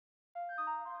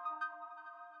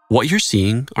What you're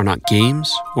seeing are not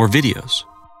games or videos.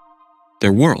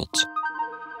 They're worlds.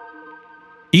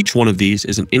 Each one of these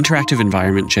is an interactive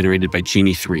environment generated by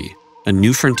Genie 3, a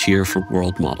new frontier for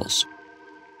world models.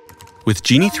 With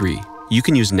Genie 3, you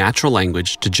can use natural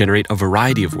language to generate a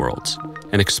variety of worlds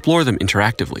and explore them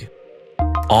interactively,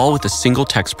 all with a single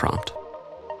text prompt.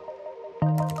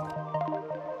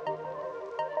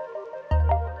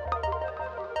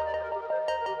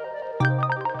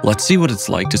 Let's see what it's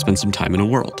like to spend some time in a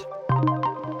world.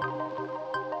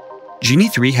 Genie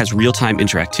 3 has real-time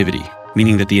interactivity,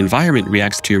 meaning that the environment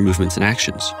reacts to your movements and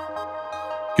actions.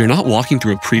 You're not walking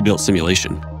through a pre-built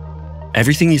simulation.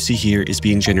 Everything you see here is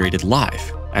being generated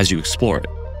live as you explore it.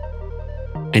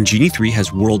 And Genie 3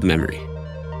 has world memory.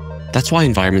 That's why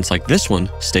environments like this one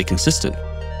stay consistent.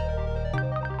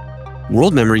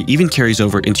 World memory even carries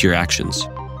over into your actions.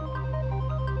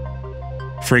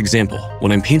 For example,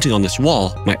 when I'm painting on this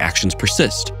wall, my actions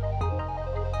persist.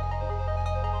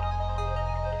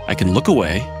 I can look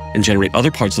away and generate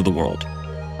other parts of the world.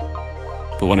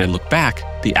 But when I look back,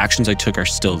 the actions I took are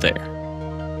still there.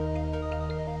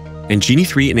 And Genie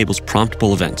 3 enables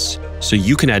promptable events, so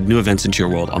you can add new events into your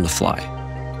world on the fly.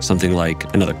 Something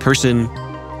like another person,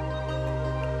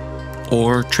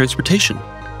 or transportation,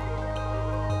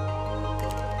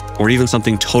 or even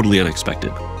something totally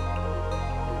unexpected.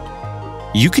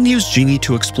 You can use Genie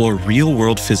to explore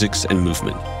real-world physics and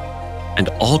movement, and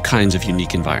all kinds of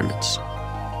unique environments.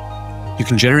 You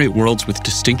can generate worlds with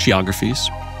distinct geographies,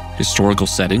 historical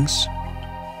settings,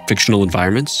 fictional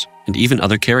environments, and even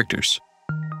other characters.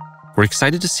 We're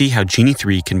excited to see how Genie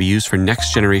 3 can be used for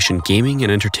next-generation gaming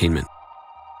and entertainment.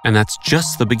 And that's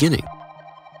just the beginning.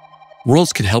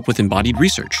 Worlds can help with embodied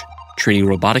research, training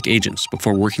robotic agents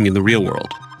before working in the real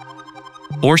world,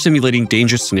 or simulating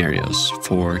dangerous scenarios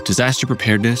for disaster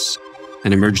preparedness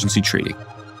and emergency training.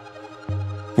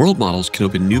 World models can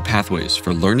open new pathways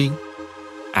for learning,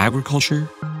 agriculture,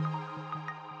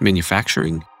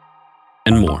 manufacturing,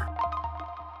 and more.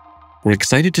 We're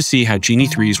excited to see how Genie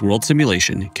 3's world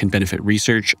simulation can benefit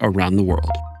research around the world.